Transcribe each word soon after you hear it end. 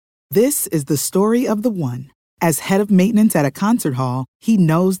This is the story of the one. As head of maintenance at a concert hall, he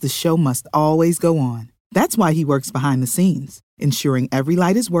knows the show must always go on. That's why he works behind the scenes, ensuring every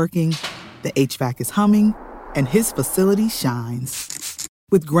light is working, the HVAC is humming, and his facility shines.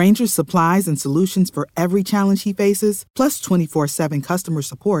 With Grainger's supplies and solutions for every challenge he faces, plus 24/7 customer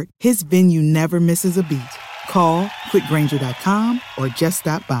support, his venue never misses a beat. Call quickgrainger.com or just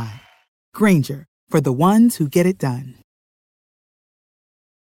stop by. Grainger, for the ones who get it done.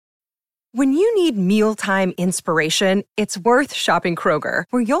 When you need mealtime inspiration, it's worth shopping Kroger,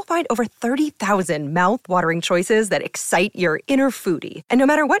 where you'll find over 30,000 mouth-watering choices that excite your inner foodie. And no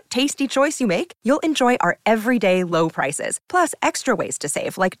matter what tasty choice you make, you'll enjoy our everyday low prices, plus extra ways to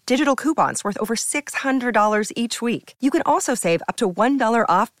save, like digital coupons worth over $600 each week. You can also save up to $1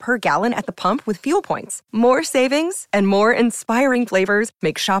 off per gallon at the pump with fuel points. More savings and more inspiring flavors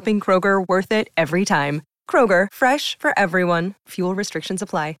make shopping Kroger worth it every time. Kroger, fresh for everyone. Fuel restrictions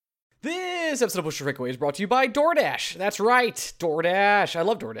apply. This episode of Bush's Breakaway is brought to you by DoorDash. That's right, DoorDash. I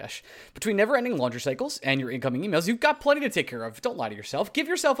love DoorDash. Between never-ending laundry cycles and your incoming emails, you've got plenty to take care of. Don't lie to yourself. Give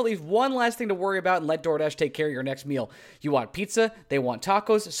yourself at least one last thing to worry about and let DoorDash take care of your next meal. You want pizza, they want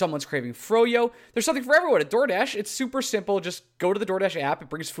tacos, someone's craving froyo. There's something for everyone at DoorDash. It's super simple. Just go to the DoorDash app. It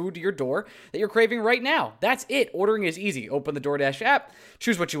brings food to your door that you're craving right now. That's it. Ordering is easy. Open the DoorDash app,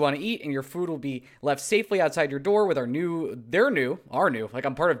 choose what you want to eat, and your food will be left safely outside your door with our new, like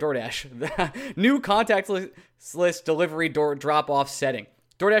I'm part of DoorDash. New contactless delivery door drop-off setting.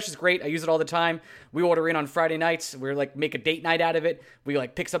 DoorDash is great. I use it all the time. We order in on Friday nights. We're like make a date night out of it. We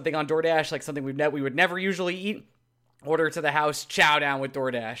like pick something on DoorDash, like something we would never usually eat. Order it to the house, chow down with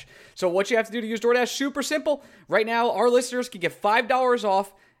DoorDash. So what you have to do to use DoorDash, super simple. Right now, our listeners can get $5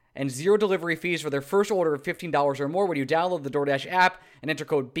 off and zero delivery fees for their first order of $15 or more when you download the DoorDash app and enter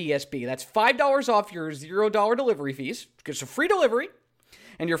code BSB. That's $5 off your $0 delivery fees. It's a free delivery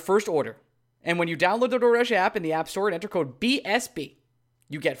and your first order. And when you download the DoorDash app in the App Store and enter code BSB,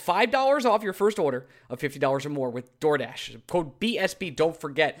 you get $5 off your first order of $50 or more with DoorDash. Code BSB, don't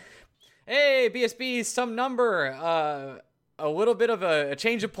forget. Hey, BSB, some number. A little bit of a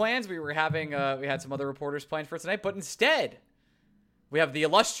change of plans. We had some other reporters planned for tonight, but instead, we have the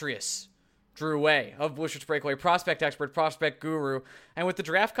illustrious Drew Way of Bush's Breakaway, prospect expert, prospect guru. And with the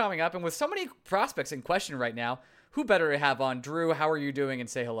draft coming up and with so many prospects in question right now, who better to have on? Drew, how are you doing? And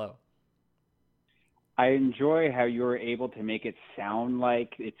say hello. I enjoy how you're able to make it sound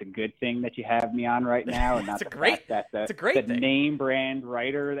like it's a good thing that you have me on right now, and not the fact that the name brand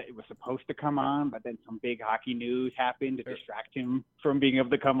writer that was supposed to come on, but then some big hockey news happened to distract him from being able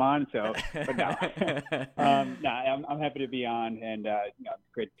to come on. So, but no, I'm happy to be on, and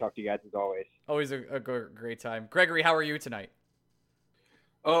great to talk to you guys as always. Always a great time. Gregory, how are you tonight?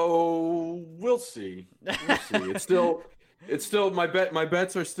 Oh, we'll see. It's still my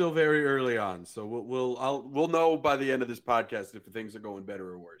bets are still very early on, so we'll know by the end of this podcast if things are going better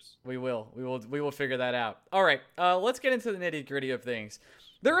or worse. We will figure that out. All right, let's get into the nitty-gritty of things.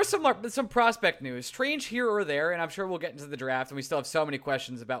 There is some prospect news, strange here or there, and I'm sure we'll get into the draft, and we still have so many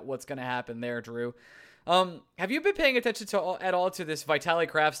questions about what's going to happen there, Drew. Have you been paying attention at all to this Vitaly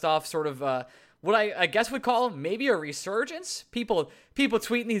Kravtsov sort of what I guess would call maybe a resurgence? People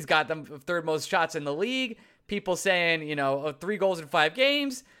tweeting he's got the third most shots in the league. People saying, 3 goals in 5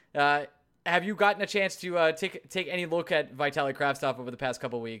 games. Have you gotten a chance to take any look at Vitaly Kravtsov over the past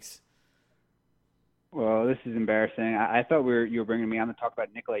couple of weeks? Well, this is embarrassing. I thought you were bringing me on to talk about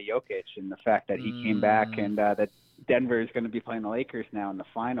Nikola Jokic and the fact that he came back and that Denver is going to be playing the Lakers now in the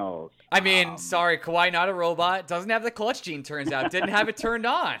finals. I mean, sorry, Kawhi not a robot. Doesn't have the clutch gene, turns out. Didn't have it turned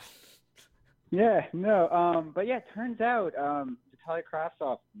on. Yeah, no. But yeah, it turns out Vitaly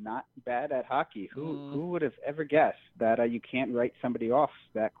Kravtsov not bad at hockey. Who would have ever guessed that you can't write somebody off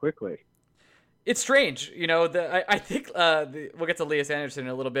that quickly? It's strange, I think we'll get to Elias Anderson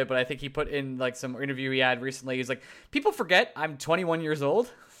in a little bit, but I think he put in like some interview he had recently. He's like, people forget I'm 21 years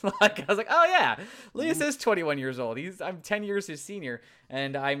old. I was like, oh yeah, Elias is 21 years old. I'm 10 years his senior,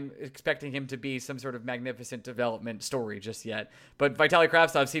 and I'm expecting him to be some sort of magnificent development story just yet. But Vitaly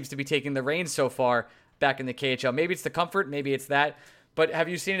Kravtsov seems to be taking the reins so far back in the KHL. Maybe it's the comfort, maybe it's that. But have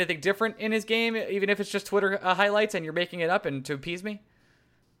you seen anything different in his game, even if it's just Twitter highlights and you're making it up and to appease me?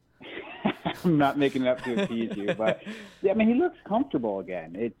 I'm not making it up to appease you, but yeah, I mean, he looks comfortable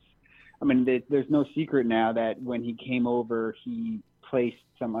again. There's no secret now that when he came over, he placed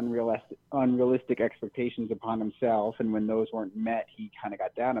some unrealistic expectations upon himself, and when those weren't met, he kind of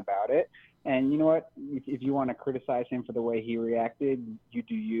got down about it. And you know what? If you want to criticize him for the way he reacted, you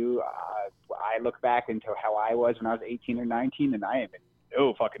do you. I look back into how I was when I was 18 or 19, and I am in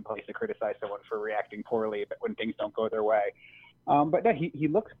no fucking place to criticize someone for reacting poorly when things don't go their way. But no, he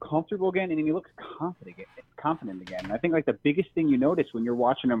looks comfortable again, and he looks confident again. And I think like the biggest thing you notice when you're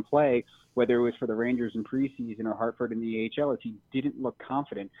watching him play, whether it was for the Rangers in preseason or Hartford in the AHL, is he didn't look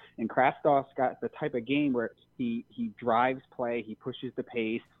confident. And Kraftstoff's got the type of game where he drives play, he pushes the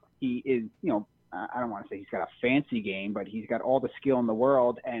pace, he is, I don't want to say he's got a fancy game, but he's got all the skill in the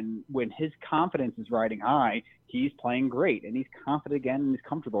world. And when his confidence is riding high, he's playing great, and he's confident again, and he's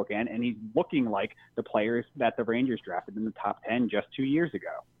comfortable again, and he's looking like the players that the Rangers drafted in the top 10 just 2 years ago.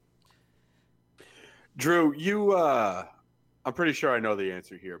 Drew, I'm pretty sure I know the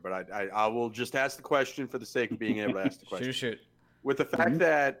answer here, but I will just ask the question for the sake of being able to ask the question. Shoot. With the fact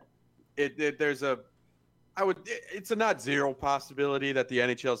that it's a not zero possibility that the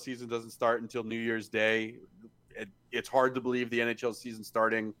NHL season doesn't start until New Year's Day. It's hard to believe the NHL season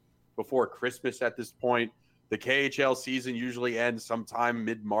starting before Christmas at this point. The KHL season usually ends sometime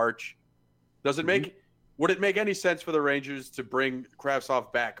mid-March. Would it make any sense for the Rangers to bring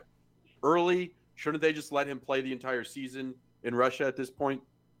Kravtsov back early? Shouldn't they just let him play the entire season in Russia at this point?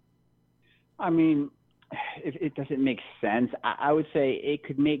 I mean, if it doesn't make sense, I would say it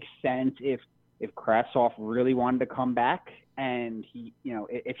could make sense if Kravtsov really wanted to come back, and he,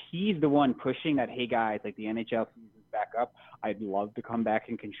 if he's the one pushing that, hey guys, like the NHL season's back up, I'd love to come back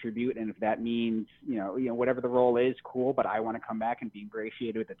and contribute. And if that means, whatever the role is, cool, but I want to come back and be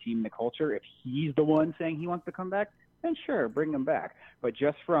ingratiated with the team and the culture. If he's the one saying he wants to come back, then sure, bring him back. But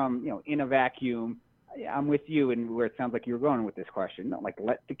just from, in a vacuum, I'm with you, and where it sounds like you're going with this question. No, like,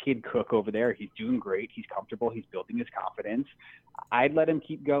 let the kid cook over there. He's doing great. He's comfortable. He's building his confidence. I'd let him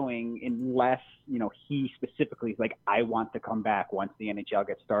keep going unless, he specifically is like, I want to come back once the NHL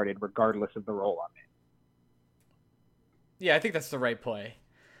gets started, regardless of the role I'm in. Yeah, I think that's the right play.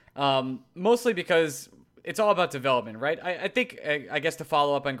 Mostly because it's all about development, right? I think, I guess to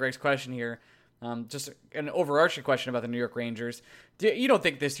follow up on Greg's question here, just an overarching question about the New York Rangers. You don't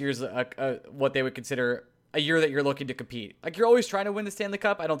think this year's what they would consider a year that you're looking to compete? Like, you're always trying to win the Stanley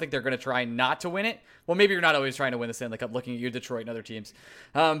Cup. I don't think they're going to try not to win it. Well, maybe you're not always trying to win the Stanley Cup, looking at you, Detroit, and other teams.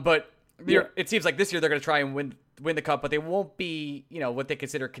 But it seems like this year they're going to try and win the Cup, but they won't be, what they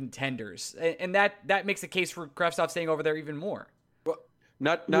consider contenders. And that makes the case for Kravtsov staying over there even more. Well,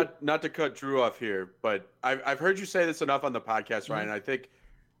 not to cut Drew off here, but I've heard you say this enough on the podcast, Ryan. Mm-hmm.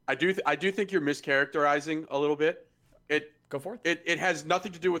 I do think you're mischaracterizing a little bit. Go for it. It has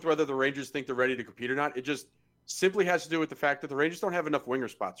nothing to do with whether the Rangers think they're ready to compete or not. It just simply has to do with the fact that the Rangers don't have enough winger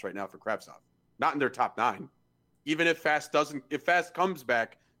spots right now for Kravtsov. Not in their top 9. Even if Fast comes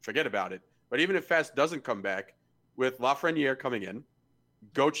back, forget about it. But even if Fast doesn't come back, with Lafreniere coming in,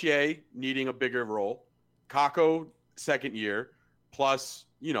 Gauthier needing a bigger role, Kakko second year, plus,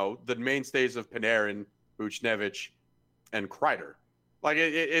 the mainstays of Panarin, Buchnevich, and Kreider. Like,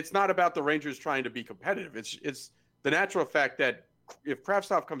 it's not about the Rangers trying to be competitive. It's the natural fact that if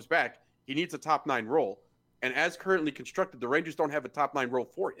Kravtsov comes back, he needs a top 9 role. And as currently constructed, the Rangers don't have a top 9 role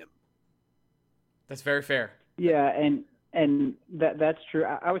for him. That's very fair. Yeah, and that's true.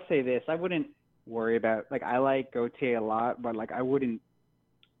 I would say this. I wouldn't worry about, like, I like Gauthier a lot, but, like, I wouldn't,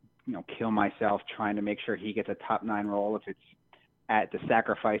 kill myself trying to make sure he gets a top 9 role if it's at the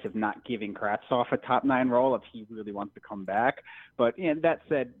sacrifice of not giving Kravtsov a top 9 role if he really wants to come back. But that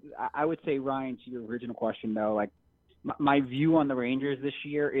said, I would say, Ryan, to your original question, though, like, my view on the Rangers this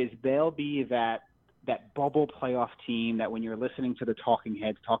year is they'll be that bubble playoff team that when you're listening to the talking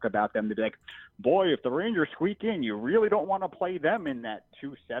heads talk about them, they'll be like, boy, if the Rangers squeak in, you really don't want to play them in that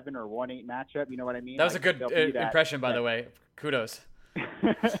 2-7 or 1-8 matchup. You know what I mean? That was a good impression, by the way. Kudos.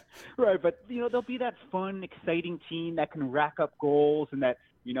 Right, but they'll be that fun, exciting team that can rack up goals, and that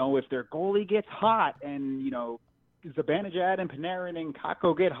if their goalie gets hot, and Zibanejad and Panarin and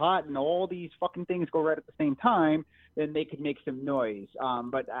Kakko get hot, and all these fucking things go right at the same time, then they could make some noise.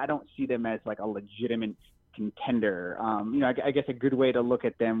 But I don't see them as like a legitimate contender. I guess a good way to look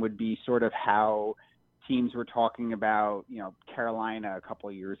at them would be sort of how teams were talking about, Carolina a couple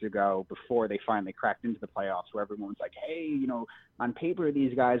of years ago before they finally cracked into the playoffs, where everyone's like, hey, on paper,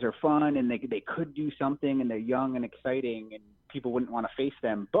 these guys are fun and they could do something, and they're young and exciting, and people wouldn't want to face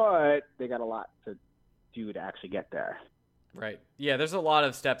them, but they got a lot to do to actually get there. Right. Yeah, there's a lot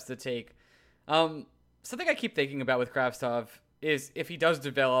of steps to take. Something I keep thinking about with Kravtsov is if he does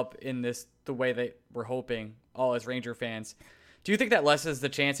develop in the way that we're hoping, all as Ranger fans, do you think that lessens the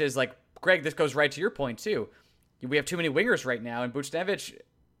chances? Like, Greg, this goes right to your point too. We have too many wingers right now, and Buchnevich,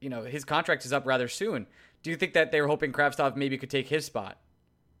 his contract is up rather soon. Do you think that they were hoping Kravtsov maybe could take his spot?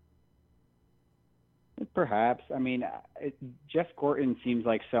 Perhaps. I mean, Jeff Gorton seems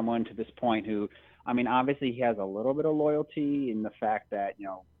like someone to this point who, obviously he has a little bit of loyalty in the fact that,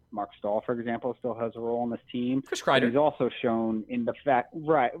 Mark Stahl, for example, still has a role on this team. Chris Kreider. He's also shown in the fact,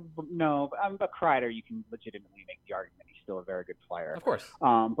 right? No, but Kreider, you can legitimately make the argument he's still a very good player. Of course.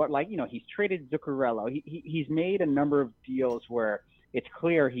 But he's traded Zuccarello. He's made a number of deals where it's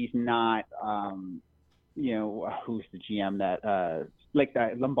clear he's not, who's the GM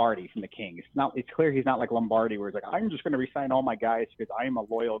that, Lombardi from the Kings. It's clear he's not like Lombardi, where he's like, I'm just going to resign all my guys because I am a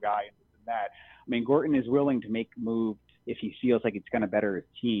loyal guy and this and that. I mean, Gorton is willing to make moves if he feels like it's going to better his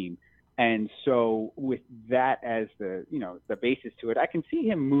team. And so with that as the basis to it, I can see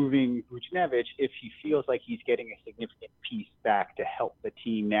him moving Buchnevich if he feels like he's getting a significant piece back to help the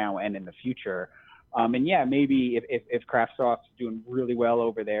team now and in the future. Maybe if Kravtsov's doing really well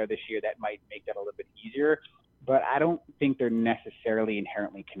over there this year, that might make that a little bit easier. But I don't think they're necessarily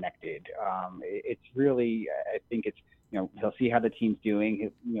inherently connected. It's really, I think it's, he'll see how the team's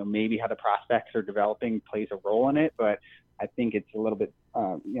doing. Maybe how the prospects are developing plays a role in it. But I think it's a little bit,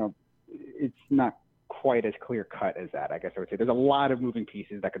 it's not quite as clear cut as that. I guess I would say there's a lot of moving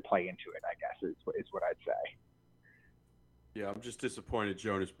pieces that could play into it. I guess is what I'd say. Yeah, I'm just disappointed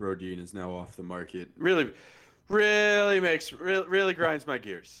Jonas Brodin is now off the market. Really grinds my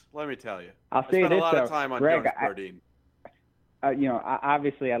gears. Let me tell you. I'll say spent this, a lot though, of time on Greg, Jonas Brodin.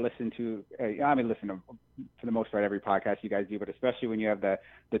 Obviously I listen to, listen to, for the most part, every podcast you guys do, but especially when you have the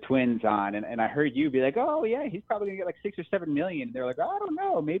Twins on, and I heard you be like, oh yeah, he's probably gonna get like 6 or 7 million. And they're like, I don't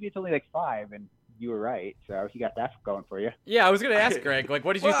know, maybe it's only like 5, and you were right. So you got that going for you. Yeah, I was gonna ask Greg,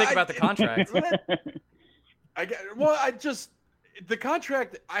 what did you think about the contract? The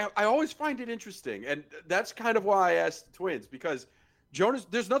contract, I always find it interesting, and that's kind of why I asked the Twins, because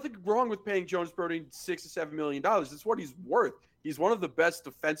there's nothing wrong with paying Jonas Brodin $6 to $7 million. It's what he's worth. He's one of the best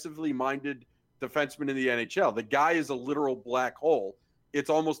defensively minded defensemen in the NHL. The guy is a literal black hole.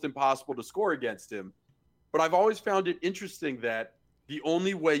 It's almost impossible to score against him. But I've always found it interesting that the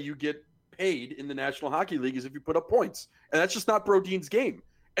only way you get paid in the National Hockey League is if you put up points. And that's just not Brodin's game.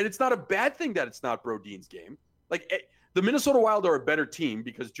 And it's not a bad thing that it's not Brodin's game. The Minnesota Wild are a better team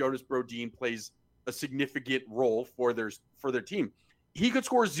because Jonas Brodin plays a significant role for their team. He could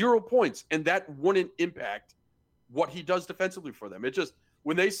score 0 points, and that wouldn't impact what he does defensively for them. It just,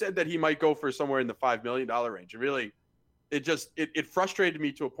 when they said that he might go for somewhere in the $5 million range, it frustrated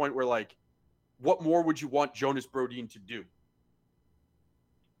me to a point where, what more would you want Jonas Brodin to do?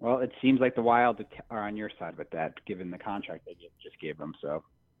 Well, it seems like the Wild are on your side with that, given the contract they just gave them. So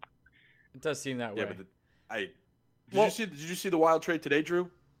it does seem that way. Yeah, but did you see the Wild trade today, Drew?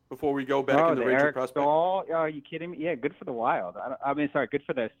 Before we go back in the Ranger prospect? Oh, are you kidding me? Yeah, good for the Wild. Good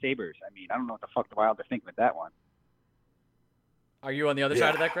for the Sabres. I don't know what the fuck the Wild are thinking with that one. Are you on the other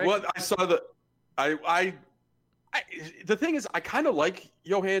side of that, Greg? Well, I saw the thing is, I kind of like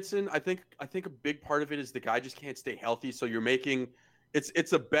Johansson. I think a big part of it is the guy just can't stay healthy. So you're making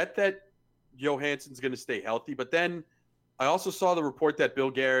it's a bet that Johansson's going to stay healthy. But then I also saw the report that Bill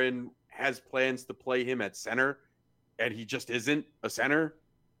Guerin has plans to play him at center, and he just isn't a center.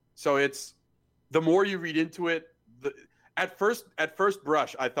 So it's the more you read into it. At first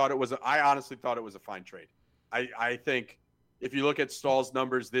brush, I honestly thought it was a fine trade. I think if you look at Stahl's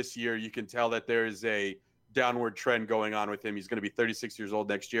numbers this year, you can tell that there is a downward trend going on with him. He's going to be 36 years old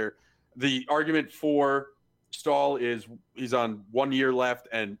next year. The argument for Stahl is he's on 1 year left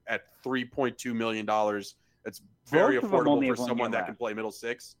and at $3.2 million. It's very affordable for someone that can play middle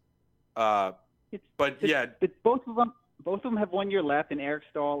six. Both of them have 1 year left, and Eric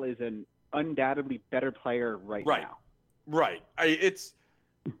Stahl is an undoubtedly better player right now. Right.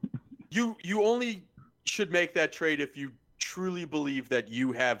 You only should make that trade if you truly believe that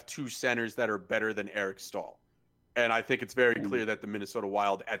you have two centers that are better than Eric Stahl. And I think it's very clear that the Minnesota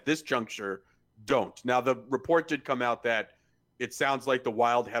Wild at this juncture don't. Now, the report did come out that it sounds like the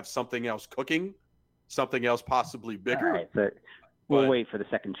Wild have something else cooking, something else possibly bigger. All right, so we'll wait for the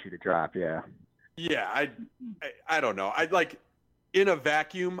second shoe to drop, yeah. Yeah, I don't know. In a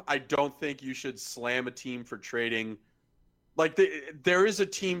vacuum, I don't think you should slam a team for trading. There is a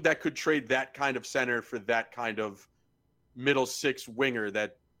team that could trade that kind of center for that kind of middle six winger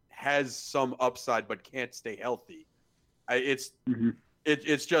that has some upside but can't stay healthy.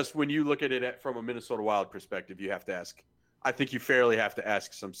 It's just when you look at it from a Minnesota Wild perspective, you have to ask. I think you fairly have to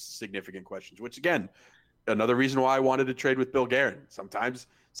ask some significant questions. Which again, another reason why I wanted to trade with Bill Guerin. Sometimes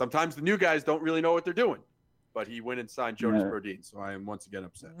the new guys don't really know what they're doing. But he went and signed Jonas Brodin, so I am once again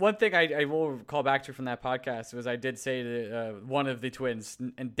upset. One thing I will call back to from that podcast was I did say to one of the Twins,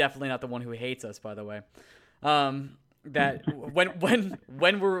 and definitely not the one who hates us, by the way, that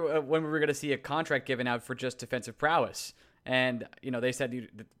when we were going to see a contract given out for just defensive prowess, and they said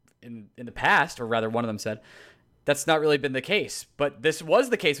in the past, or rather one of them said, that's not really been the case. But this was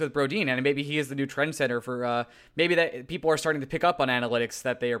the case with Brodin, and maybe he is the new trendsetter for maybe that people are starting to pick up on analytics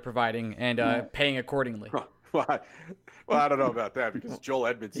that they are providing and paying accordingly. Well, I don't know about that because Joel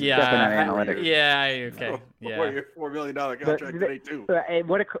Edmondson. Yeah, analytics. Okay. Yeah. $4 million contract today too.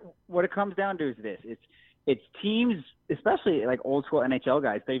 What it comes down to is this: it's teams, especially like old school NHL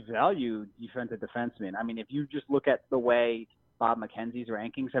guys, they value defensive defensemen. I mean, if you just look at the way Bob McKenzie's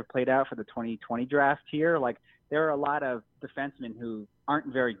rankings have played out for the 2020 draft here, like there are a lot of defensemen who aren't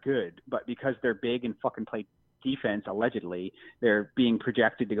very good, but because they're big and fucking play defense, allegedly, they're being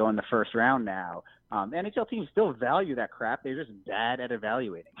projected to go in the first round now. NHL teams still value that crap. They're just bad at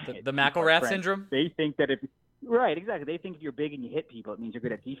evaluating it. The McElrath syndrome? They think that right, exactly. They think if you're big and you hit people, it means you're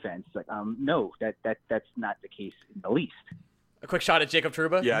good at defense. Like, no, that's not the case in the least. A quick shot at Jacob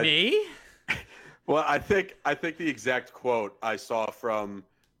Trouba. Yeah. Me? Well, I think the exact quote I saw from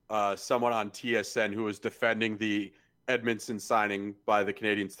someone on TSN who was defending the Edmondson signing by the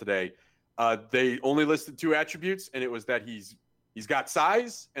Canadiens today. They only listed 2 attributes, and it was that he's got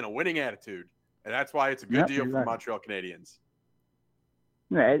size and a winning attitude, and that's why it's a good deal for Montreal Canadiens.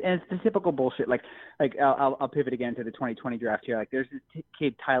 Right, and it's the typical bullshit. Like I'll pivot again to the 2020 draft here. Like there's this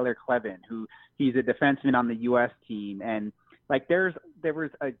kid Tyler Clevin, who he's a defenseman on the U.S. team, and like there was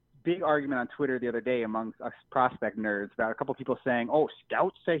a big argument on Twitter the other day amongst us prospect nerds about a couple people saying, "Oh,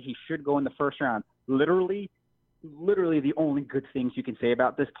 scouts say he should go in the first round." Literally, the only good things you can say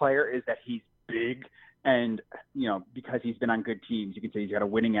about this player is that he's big, and because he's been on good teams, you can say he's got a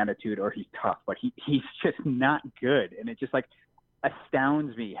winning attitude or he's tough, but he's just not good, and it just like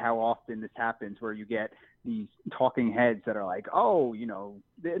astounds me how often this happens where you get these talking heads that are like, oh,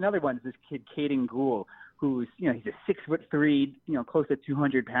 another one is this kid Caden Gould, who's he's a 6'3", close to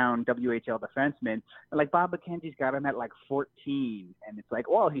 200-pound WHL defenseman, and like Bob McKenzie's got him at like 14, and it's like,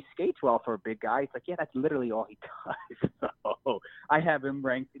 well, he skates well for a big guy. It's like, yeah, that's literally all he does. So I have him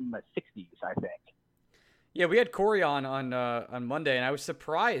ranked in the 60s, I think. Yeah, we had Corey on Monday, and I was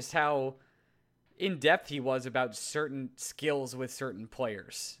surprised how in-depth he was about certain skills with certain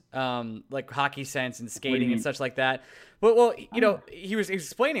players, like hockey sense and skating and such like that. Well, he was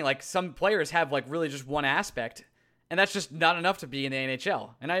explaining like some players have like really just one aspect, and that's just not enough to be in the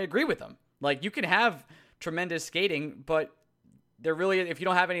NHL. And I agree with him. Like you can have tremendous skating, but they're really, if you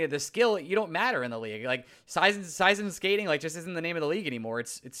don't have any of the skill, you don't matter in the league. Like size and skating like just isn't the name of the league anymore.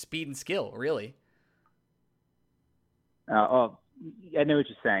 It's speed and skill, really. I know what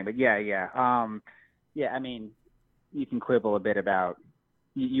you're saying, but yeah. I mean, you can quibble a bit about.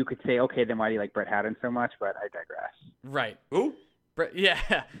 You could say, okay, then why do you like Brett Howden so much? But I digress. Right. Who? Brett,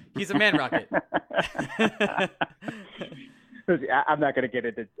 yeah, he's a man rocket. I'm not going to get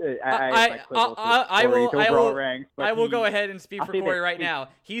into. I will go ahead and speak for Corey right now.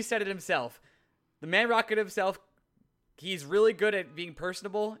 He said it himself. The man rocket himself. He's really good at being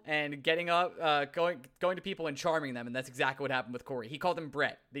personable and getting up, going to people and charming them, and that's exactly what happened with Corey. He called him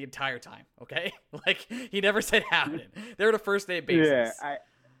Brett the entire time. Okay, like he never said Howden. They were the first name basis. Yeah,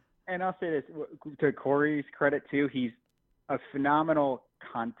 and I'll say this to Corey's credit too. He's a phenomenal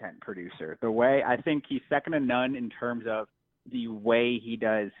content producer. The way I think he's second to none in terms of the way he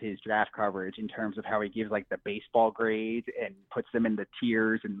does his draft coverage, in terms of how he gives like the baseball grades and puts them in the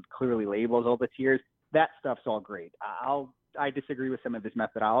tiers and clearly labels all the tiers. That stuff's all great. I disagree with some of his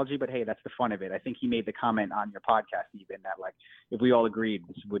methodology, but hey, that's the fun of it. I think he made the comment on your podcast even that like if we all agreed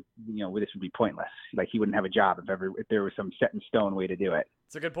this would be pointless. Like he wouldn't have a job if there was some set in stone way to do it.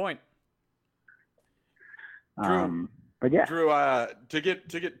 It's a good point. Drew, but yeah, Drew,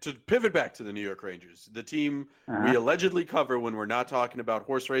 to pivot back to the New York Rangers, the team we allegedly cover when we're not talking about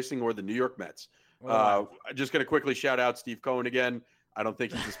horse racing or the New York Mets. Just going to quickly shout out Steve Cohen again. I don't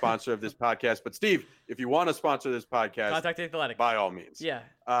think he's a sponsor of this podcast, but Steve, if you want to sponsor this podcast, contact The Athletic by all means. Yeah.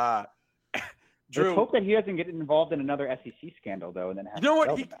 Drew, let's hope that he doesn't get involved in another SEC scandal though, and then you know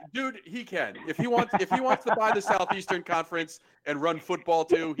what, he can. If he wants to buy the Southeastern Conference and run football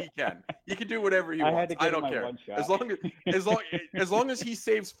too, he can. He can do whatever he wants. I don't care. As long as he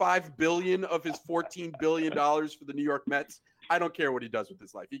saves $5 billion of his $14 billion for the New York Mets, I don't care what he does with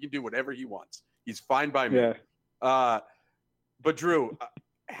his life. He can do whatever he wants. He's fine by me. Yeah. But Drew,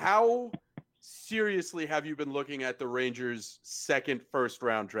 how seriously have you been looking at the Rangers' second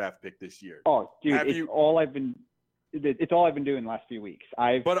first-round draft pick this year? Oh, dude, it's all I've been doing the last few weeks.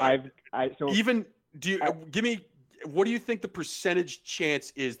 Give me, what do you think the percentage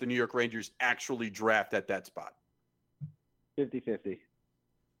chance is the New York Rangers actually draft at that spot? 50-50.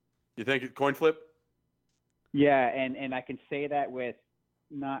 You think it coin flip? Yeah, and I can say that with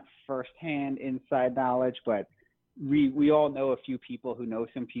not firsthand inside knowledge, but we all know a few people who know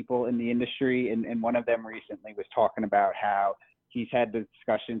some people in the industry, and one of them recently was talking about how he's had the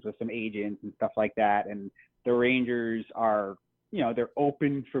discussions with some agents and stuff like that, and the Rangers are, they're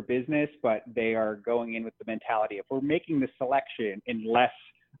open for business, but they are going in with the mentality if we're making the selection unless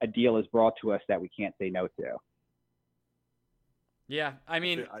a deal is brought to us that we can't say no to. Yeah, I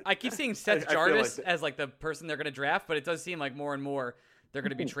mean, I keep seeing Seth Jarvis as like the person they're going to draft, but it does seem like more and more they're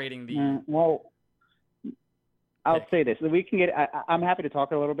going to be trading the. Well, I'll say this: we can get. I'm happy to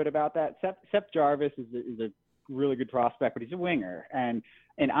talk a little bit about that. Seth Jarvis is a really good prospect, but he's a winger, and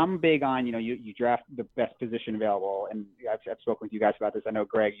I'm big on you draft the best position available, and I've spoken with you guys about this. I know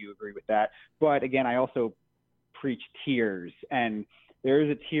Greg, you agree with that, but again, I also preach tiers, and there is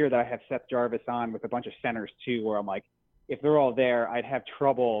a tier that I have Seth Jarvis on with a bunch of centers too, where I'm like, if they're all there, I'd have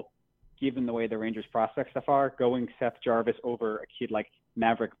trouble, given the way the Rangers prospect stuff are, going Seth Jarvis over a kid like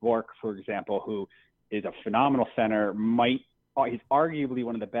Mavrik Bourque, for example, who is a phenomenal center. He's arguably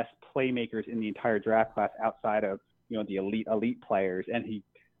one of the best playmakers in the entire draft class outside of the elite players, and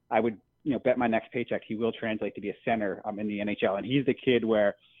I would bet my next paycheck he will translate to be a center in the NHL. And he's the kid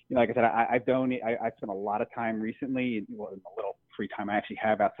where, like I said, I've spent a lot of time recently, in a little free time I actually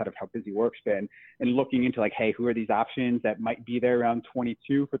have outside of how busy work's been, and looking into like, hey, who are these options that might be there around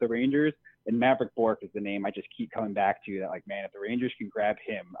 22 for the Rangers? And Mavrik Bourque is the name I just keep coming back to. That, like, man, if the Rangers can grab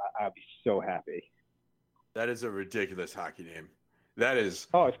him, I'll be so happy. That is a ridiculous hockey name. That is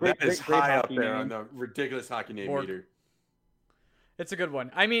it's great. That is great high up there name on the ridiculous hockey name meter. It's a good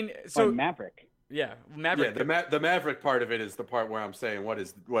one. I mean, so Maverick. Yeah, Maverick. Yeah, the Maverick part of it is the part where I'm saying, what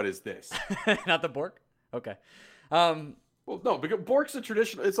is this? Not the Bourque? Okay. Well, no, because Bourque's a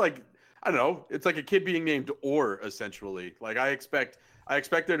traditional. It's like, I don't know. It's like a kid being named Orr, essentially. Like I expect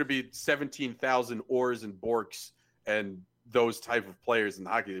there to be 17,000 Orrs and Bourques and those type of players in the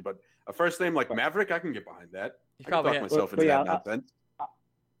hockey league. But a first name like Maverick, I can get behind that. I can talk myself into that nonsense.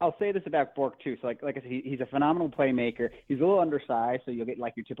 I'll say this about Bourque too. So like I said, he's a phenomenal playmaker. He's a little undersized, so you'll get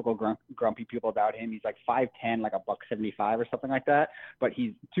like your typical grumpy people about him. He's like 5'10", like $175 or something like that. But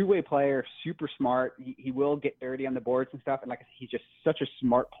he's a two-way player, super smart. He will get dirty on the boards and stuff. And like I said, he's just such a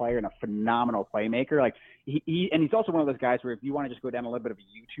smart player and a phenomenal playmaker. Like and he's also one of those guys where if you want to just go down a little bit of a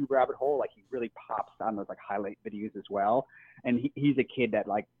YouTube rabbit hole, like he really pops on those like highlight videos as well. And he's a kid that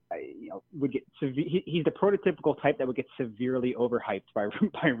would get he's the prototypical type that would get severely overhyped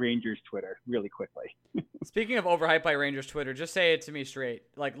by Rangers Twitter really quickly. Speaking of overhyped by Rangers Twitter, just say it to me straight.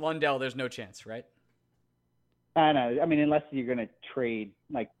 Like Lundell, there's no chance, right? I know. I mean, unless you're going to trade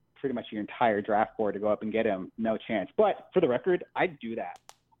like pretty much your entire draft board to go up and get him, no chance. But for the record, I'd do that.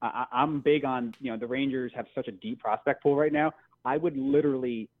 I'm big on, the Rangers have such a deep prospect pool right now. I would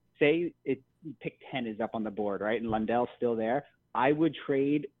literally say pick 10 is up on the board, right? And Lundell's still there. I would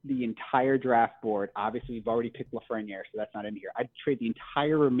trade the entire draft board. Obviously, we've already picked Lafreniere, so that's not in here. I'd trade the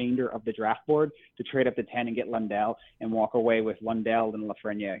entire remainder of the draft board to trade up to 10 and get Lundell and walk away with Lundell and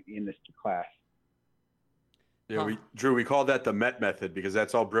Lafreniere in this class. Yeah, we call that the Met method because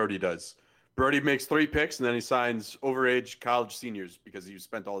that's all Brody does. Brody makes 3 picks and then he signs overage college seniors because he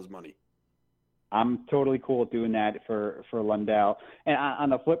spent all his money. I'm totally cool with doing that for Lundell. And on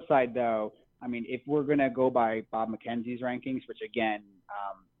the flip side, though, I mean, if we're going to go by Bob McKenzie's rankings, which again,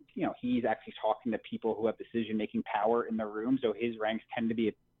 he's actually talking to people who have decision-making power in the room. So his ranks tend to be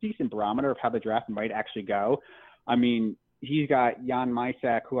a decent barometer of how the draft might actually go. I mean, he's got Jan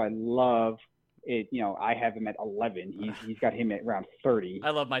Mysak, who I love. I have him at 11. He's got him at around 30.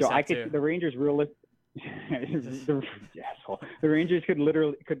 I love Mysak too. The Rangers the Rangers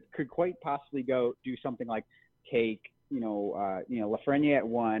could quite possibly go do something like take Lafreniere at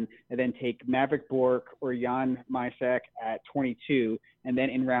 1, and then take Mavrik Bourque or Jan Mysak at 22, and then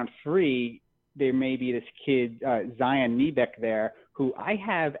in round 3 there may be this kid Zion Nybeck there, who I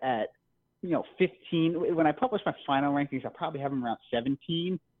have at 15. When I publish my final rankings, I'll probably have him around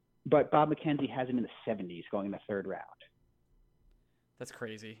 17, but Bob McKenzie has him in the 70s going in the 3rd round. That's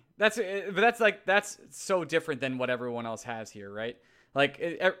crazy. That's so different than what everyone else has here, right?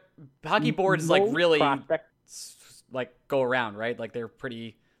 Like hockey boards like really like go around, right? Like they're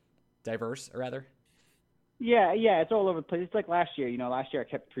pretty diverse, or rather. Yeah, it's all over the place. It's like last year. Last year I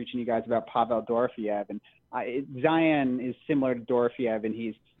kept preaching to you guys about Pavel Dorofeyev, and Zion is similar to Dorofeyev, and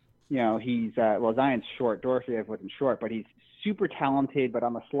he's Zion's short. Dorofeyev wasn't short, but he's super talented, but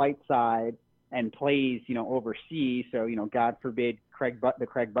on the slight side, and plays, overseas. So, God forbid the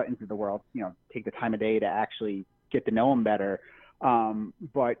Craig Buttons of the world, take the time of day to actually get to know him better.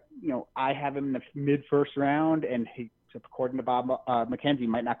 But I have him in the mid-first round, and according to Bob McKenzie,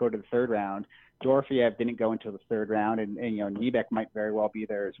 might not go to the 3rd round. Dorofeyev didn't go until the 3rd round, and Nybeck might very well be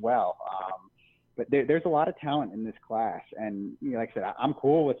there as well. But there's a lot of talent in this class. And like I said, I'm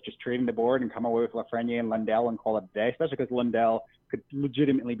cool with just trading the board and come away with Lafreniere and Lundell and call it a day, especially because Lundell could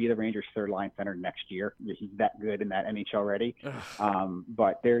legitimately be the Rangers' third line center next year. He's that good in that NHL already.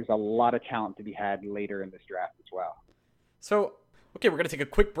 But there's a lot of talent to be had later in this draft as well. So, okay, we're going to take a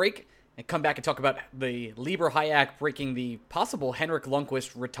quick break and come back and talk about the Lieber Hayek breaking the possible Henrik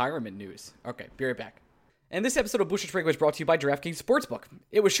Lundqvist retirement news. Okay, be right back. And this episode of Boucher Trade was brought to you by DraftKings Sportsbook.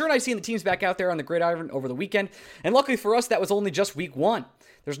 It was sure nice seeing the teams back out there on the gridiron over the weekend, and luckily for us, that was only just week 1.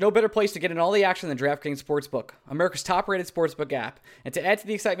 There's no better place to get in all the action than DraftKings Sportsbook, America's top-rated sportsbook app. And to add to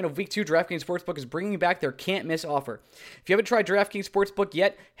the excitement of week 2, DraftKings Sportsbook is bringing back their can't-miss offer. If you haven't tried DraftKings Sportsbook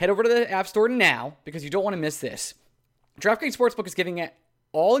yet, head over to the App Store now because you don't want to miss this. DraftKings Sportsbook is giving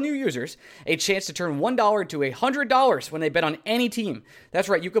all new users a chance to turn $1 into $100 when they bet on any team. That's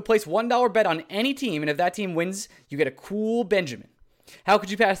right, you could place $1 bet on any team, and if that team wins, you get a cool Benjamin. How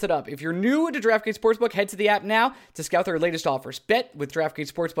could you pass it up? If you're new to DraftKings Sportsbook, head to the app now to scout their latest offers. Bet with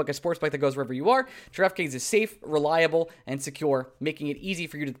DraftKings Sportsbook, a sportsbook that goes wherever you are. DraftKings is safe, reliable, and secure, making it easy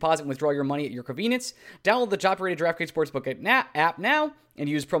for you to deposit and withdraw your money at your convenience. Download the top-rated DraftKings Sportsbook app now and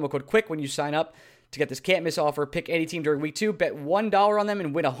use promo code QUICK when you sign up to get this can't-miss offer. Pick any team during week 2, bet $1 on them,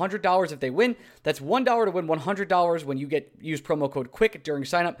 and win $100 if they win. That's $1 to win $100 when you use promo code QUICK during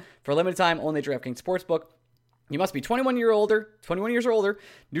sign-up. For a limited time, only at DraftKings Sportsbook. You must be 21 years or older,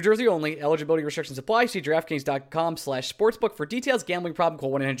 New Jersey only. Eligibility restrictions apply. See DraftKings.com/sportsbook for details. Gambling problem,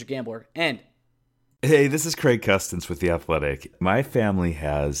 call 1-800-GAMBLER. And hey, this is Craig Custance with The Athletic. My family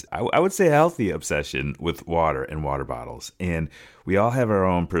has, I would say, a healthy obsession with water and water bottles. And we all have our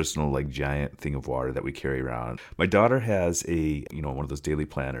own personal, giant thing of water that we carry around. My daughter has one of those daily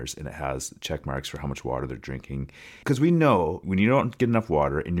planners, and it has check marks for how much water they're drinking. Because we know when you don't get enough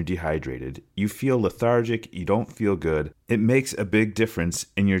water and you're dehydrated, you feel lethargic, you don't feel good. It makes a big difference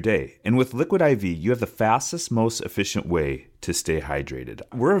in your day. And with Liquid IV, you have the fastest, most efficient way to stay hydrated.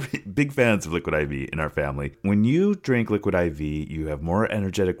 We're big fans of Liquid IV in our family. When you drink Liquid IV, you have more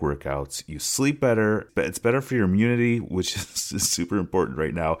energetic workouts, you sleep better, but it's better for your immunity, which is super important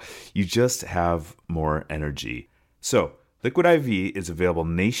right now. You just have more energy. So, Liquid IV is available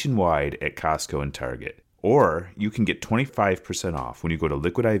nationwide at Costco and Target. Or you can get 25% off when you go to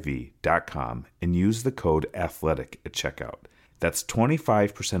liquidiv.com and use the code ATHLETIC at checkout. That's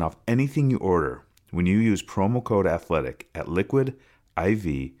 25% off anything you order when you use promo code ATHLETIC at liquidiv.com.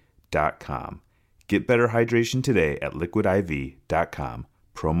 Get better hydration today at liquidiv.com,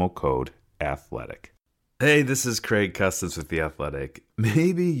 promo code ATHLETIC. Hey, this is Craig Custance with The Athletic.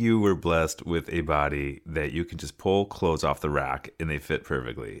 Maybe you were blessed with a body that you can just pull clothes off the rack and they fit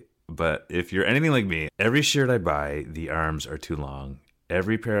perfectly. But if you're anything like me, every shirt I buy, the arms are too long.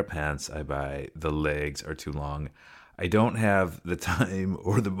 Every pair of pants I buy, the legs are too long. I don't have the time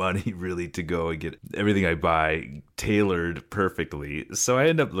or the money really to go and get everything I buy tailored perfectly. So I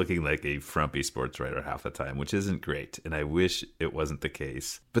end up looking like a frumpy sports writer half the time, which isn't great. And I wish it wasn't the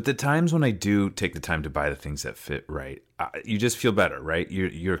case. But the times when I do take the time to buy the things that fit right, you just feel better, right?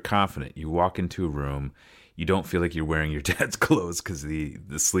 You're confident. You walk into a room, you don't feel like you're wearing your dad's clothes because the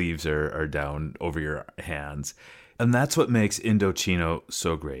sleeves are down over your hands. And that's what makes Indochino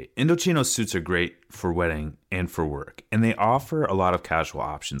so great. Indochino suits are great for wedding and for work. And they offer a lot of casual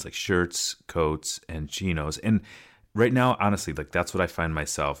options like shirts, coats, and chinos. And right now, honestly, that's what I find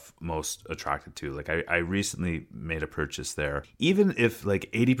myself most attracted to. I recently made a purchase there. Even if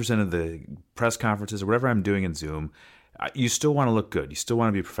 80% of the press conferences or whatever I'm doing in Zoom, you still want to look good. You still want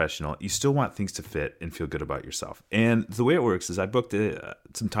to be professional. You still want things to fit and feel good about yourself. And the way it works is I booked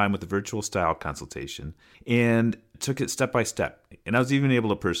some time with a virtual style consultation and took it step by step. And I was even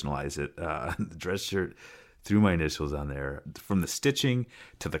able to personalize it. The dress shirt threw my initials on there. From the stitching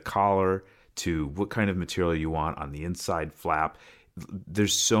to the collar to what kind of material you want on the inside flap.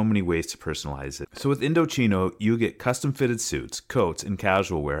 There's so many ways to personalize it. So with Indochino, you get custom fitted suits, coats, and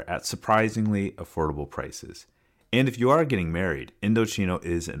casual wear at surprisingly affordable prices. And if you are getting married, Indochino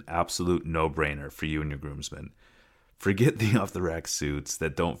is an absolute no-brainer for you and your groomsmen. Forget the off-the-rack suits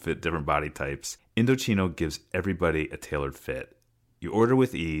that don't fit different body types. Indochino gives everybody a tailored fit. You order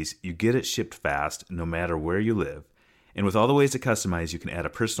with ease, you get it shipped fast, no matter where you live. And with all the ways to customize, you can add a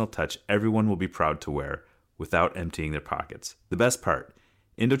personal touch everyone will be proud to wear without emptying their pockets. The best part,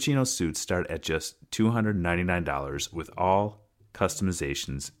 Indochino suits start at just $299 with all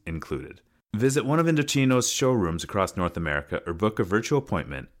customizations included. Visit one of Indochino's showrooms across North America or book a virtual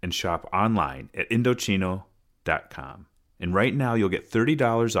appointment and shop online at Indochino.com. And right now you'll get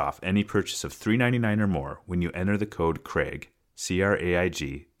 $30 off any purchase of $3.99 or more when you enter the code CRAIG,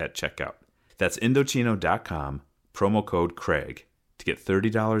 C-R-A-I-G, at checkout. That's Indochino.com, promo code CRAIG, to get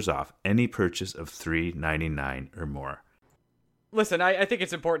 $30 off any purchase of $3.99 or more. Listen, I think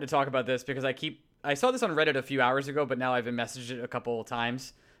it's important to talk about this because I saw this on Reddit a few hours ago, but now I've been messaged it a couple of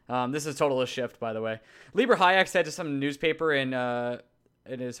times. This is total a shift, by the way. Lieber Hayek said to some newspaper in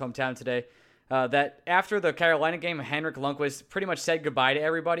his hometown today that after the Carolina game, Henrik Lundqvist pretty much said goodbye to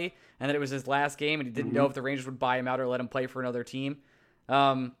everybody, and that it was his last game, and he didn't know if the Rangers would buy him out or let him play for another team.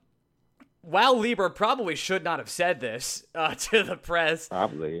 While Lieber probably should not have said this to the press,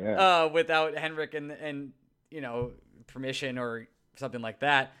 Probably, yeah. Without Henrik and permission or something like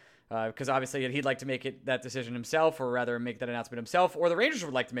that, because obviously he'd like to make that decision himself, or rather make that announcement himself, or the Rangers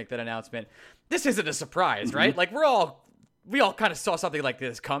would like to make that announcement. This isn't a surprise, right? Like we all kind of saw something like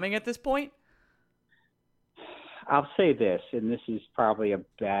this coming at this point. I'll say this, and this is probably a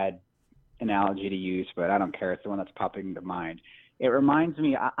bad analogy to use, but I don't care. It's the one that's popping into mind. It reminds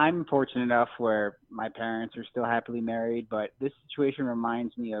me, I'm fortunate enough where my parents are still happily married, but this situation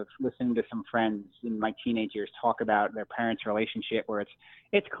reminds me of listening to some friends in my teenage years talk about their parents' relationship, where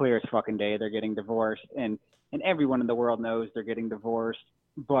it's clear as fucking day they're getting divorced, and everyone in the world knows they're getting divorced,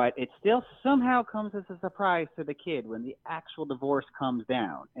 but it still somehow comes as a surprise to the kid when the actual divorce comes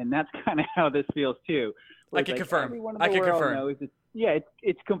down, and that's kind of how this feels too. I can confirm. I can confirm.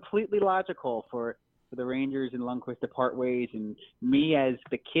 It's completely logical for the Rangers and Lundqvist to part ways, and me as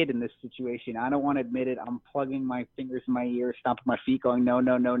the kid in this situation, I don't want to admit it. I'm plugging my fingers in my ears, stomping my feet, going, no,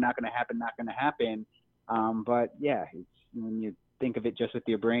 not going to happen, not going to happen. But yeah, it's, when you think of it just with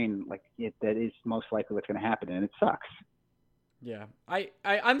your brain, like that is most likely what's going to happen, and it sucks. Yeah,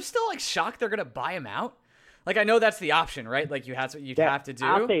 I'm still like shocked they're going to buy him out. Like I know that's the option, right? Like have to do.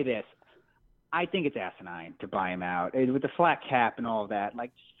 I'll say this. I think it's asinine to buy him out with the flat cap and all of that.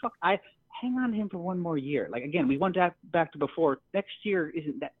 Like, hang on to him for one more year. Like, again, we went back to before. Next year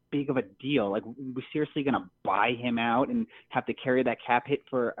isn't that big of a deal. Like, we're seriously going to buy him out and have to carry that cap hit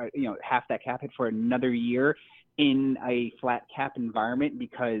for, half that cap hit for another year in a flat cap environment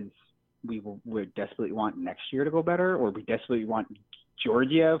because we desperately want next year to go better, or we desperately want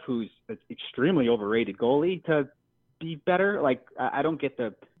Georgiev, who's an extremely overrated goalie, to be better. Like, I don't get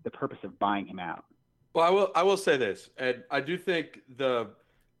the purpose of buying him out. Well, I will say this, and I do think the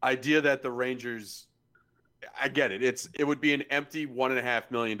idea that the Rangers, I get it. It would be an empty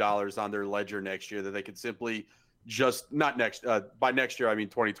 $1.5 million on their ledger next year that they could simply just by next year, I mean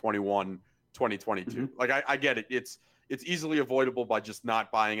 2021, 2022. Mm-hmm. Like I get it. It's easily avoidable by just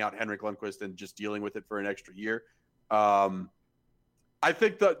not buying out Henrik Lundqvist and just dealing with it for an extra year. I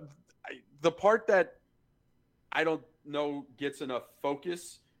think the part that I don't know gets enough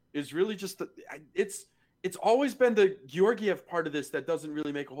focus is really just it's always been the Georgiev part of this that doesn't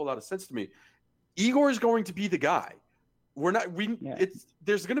really make a whole lot of sense to me. Igor is going to be the guy.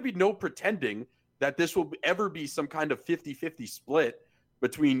 There's going to be no pretending that this will ever be some kind of 50-50 split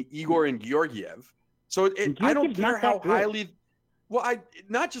between Igor and Georgiev. So I don't care how highly,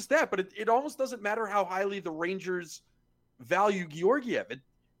 not just that, but it almost doesn't matter how highly the Rangers value Georgiev.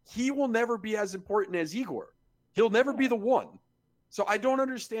 He will never be as important as Igor. He'll never be the one. So I don't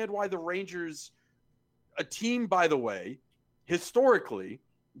understand why the Rangers, a team, by the way, historically,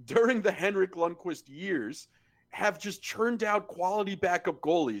 during the Henrik Lundqvist years, have just churned out quality backup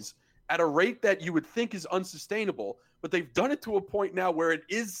goalies at a rate that you would think is unsustainable, but they've done it to a point now where it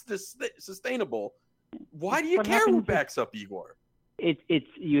is sustainable. Why do you care who backs up Igor? You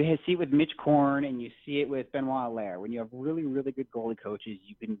see it with Mitch Korn and you see it with Benoit Allaire. When you have really, really good goalie coaches,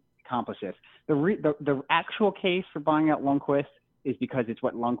 you can accomplish this. The actual case for buying out Lundqvist is because it's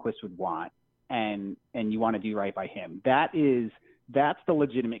what Lundqvist would want, and you want to do right by him. That's the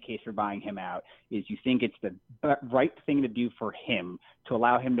legitimate case for buying him out, is you think it's the right thing to do for him to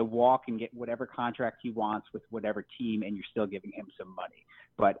allow him to walk and get whatever contract he wants with whatever team, and you're still giving him some money.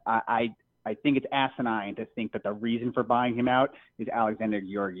 But I think it's asinine to think that the reason for buying him out is Alexander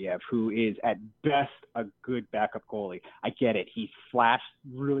Georgiev, who is at best a good backup goalie. I get it. He's flashed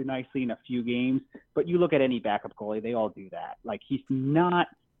really nicely in a few games, but you look at any backup goalie, they all do that. Like, he's not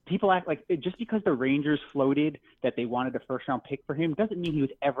 – people act like just because the Rangers floated that they wanted a first-round pick for him doesn't mean he was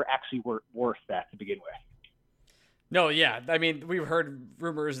ever actually worth that to begin with. No, yeah. I mean, we've heard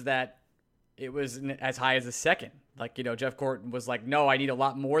rumors that it was as high as a second. Like, Jeff Gorton was like, no, I need a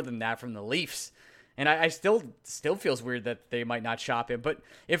lot more than that from the Leafs. And I still feels weird that they might not shop him. But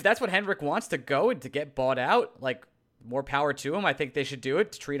if that's what Henrik wants to go and to get bought out, like, more power to him. I think they should do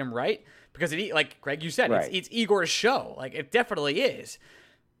it to treat him right. Because, like Greg, you said, right, it's Igor's show. Like, it definitely is.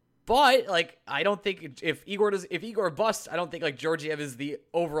 But, like, I don't think if Igor busts, I don't think, like, Georgiev is the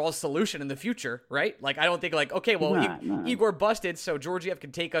overall solution in the future, right? Like, I don't think, like, okay, well, Igor busted, so Georgiev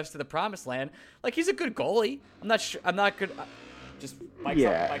can take us to the promised land. Like, he's a good goalie. I'm not Just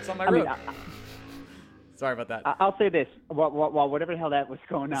Mike's on my road. Sorry about that. I'll say this: while whatever the hell that was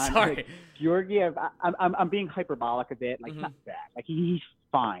going on, Sorry. like, Georgiev, I'm being hyperbolic a bit. Like, not bad. Like, he's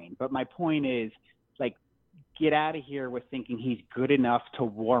fine. But my point is, like, get out of here with thinking he's good enough to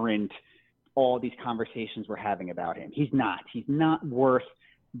warrant all these conversations we're having about him. He's not. He's not worth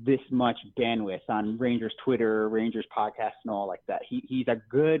this much bandwidth on Rangers Twitter, Rangers podcast, and all like that. He's a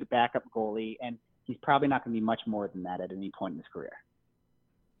good backup goalie, and he's probably not going to be much more than that at any point in his career.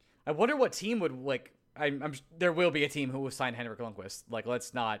 I wonder what team would like. There will be a team who will sign Henrik Lundqvist. Like,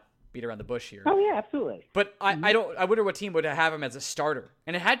 let's not beat around the bush here. Oh yeah, absolutely. But I wonder what team would have him as a starter.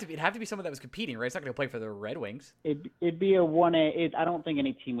 And it'd have to be someone that was competing, right? It's not going to play for the Red Wings. It'd be a 1A. I don't think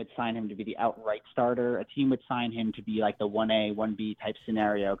any team would sign him to be the outright starter. A team would sign him to be like the 1A, 1B type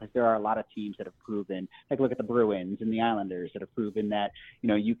scenario, because there are a lot of teams that have proven, like look at the Bruins and the Islanders, that have proven that,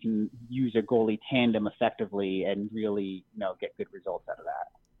 you can use a goalie tandem effectively and really, get good results out of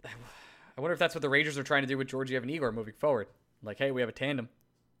that. I wonder if that's what the Rangers are trying to do with Georgiev and Igor moving forward. Like, hey, we have a tandem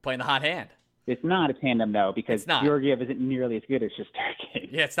playing the hot hand. It's not a tandem, though, because Georgiev isn't nearly as good as Shesterkin.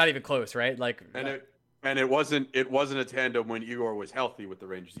 Yeah, it's not even close, right? Like, and it wasn't a tandem when Igor was healthy with the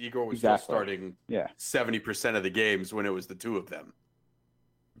Rangers. Igor was still starting 70% of the games when it was the two of them.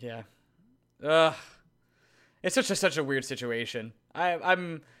 Yeah. It's such a weird situation.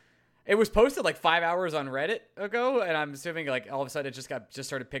 It was posted like 5 hours on Reddit ago, and I'm assuming like all of a sudden it just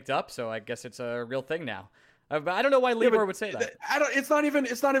started picked up. So I guess it's a real thing now. But I don't know why Libor would say that. It's not even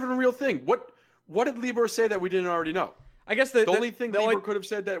a real thing. What did Libor say that we didn't already know? I guess the only thing Libor could have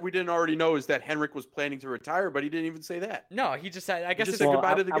said that we didn't already know is that Henrik was planning to retire, but he didn't even say that. No, he just said. I guess he just said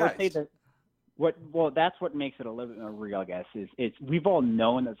goodbye to the guys. I would say that that's what makes it a little bit more real, I guess. Is we've all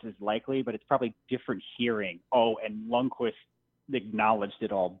known this is likely, but it's probably different hearing. Oh, and Lundqvist acknowledged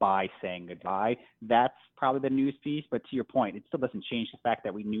it all by saying goodbye. That's probably the news piece, but to your point, it still doesn't change the fact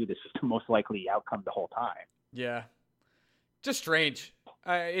that we knew this was the most likely outcome the whole time. Yeah, just strange.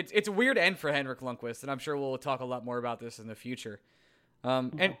 It's a weird end for Henrik Lundqvist, and I'm sure we'll talk a lot more about this in the future.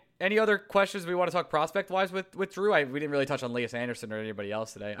 And any other questions we want to talk prospect-wise with Drew? We didn't really touch on Elias Anderson or anybody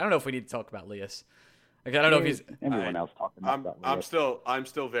else today. I don't know if we need to talk about Elias. Like, I don't know if he's everyone else talking about Elias. I'm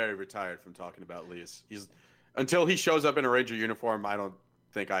still very retired from talking about Elias. Until he shows up in a Ranger uniform, I don't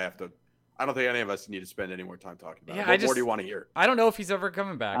think any of us need to spend any more time talking about it. What more do you want to hear? I don't know if he's ever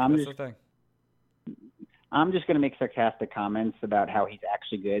coming back. That's the thing. I'm just going to make sarcastic comments about how he's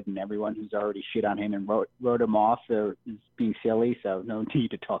actually good, and everyone who's already shit on him and wrote him off is being silly, so no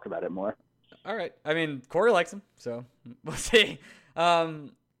need to talk about it more. All right. I mean, Corey likes him, so we'll see.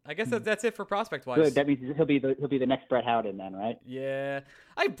 I guess that's it for prospect-wise. Good. That means he'll be the next Brett Howden then, right? Yeah.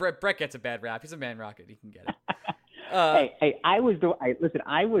 Brett gets a bad rap. He's a man rocket. He can get it. Hey, I was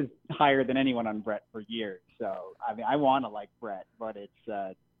higher than anyone on Brett for years. So I mean, I want to like Brett, but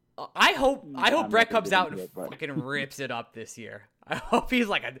it's. I hope Brett comes out and fucking rips it up this year. I hope he's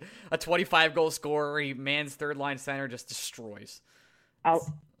like a 25-goal scorer. He mans third-line center, just destroys. I'll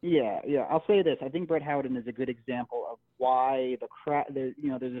say this. I think Brett Howden is a good example of why there's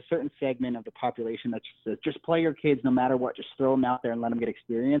a certain segment of the population that says just play your kids no matter what, just throw them out there and let them get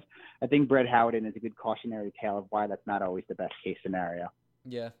experience. I think Brett Howden is a good cautionary tale of why that's not always the best case scenario.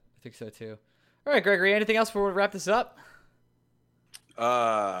 Yeah, I think so too. All right, Gregory, anything else before we wrap this up? No.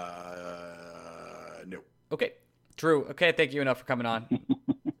 Okay. Drew, okay, thank you enough for coming on.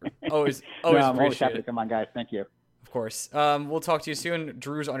 always I'm appreciate always happy it. to come on, guys. Thank you. Of course. We'll talk to you soon.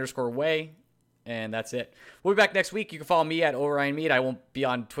 Drews_Way. And that's it. We'll be back next week. You can follow me at OrionMead. I won't be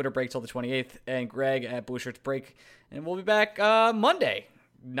on Twitter break till the 28th. And Greg at Blue Shirts Break. And we'll be back Monday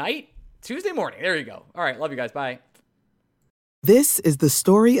night, Tuesday morning. There you go. All right. Love you guys. Bye. This is the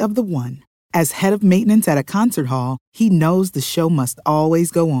story of the one. As head of maintenance at a concert hall, he knows the show must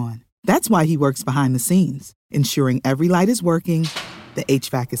always go on. That's why he works behind the scenes, ensuring every light is working, the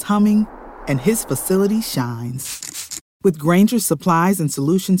HVAC is humming, and his facility shines. With Grainger's supplies and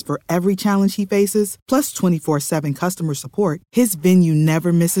solutions for every challenge he faces, plus 24/7 customer support, his venue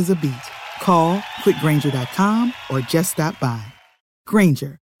never misses a beat. Call quickgrainger.com or just stop by.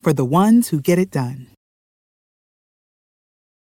 Grainger, for the ones who get it done.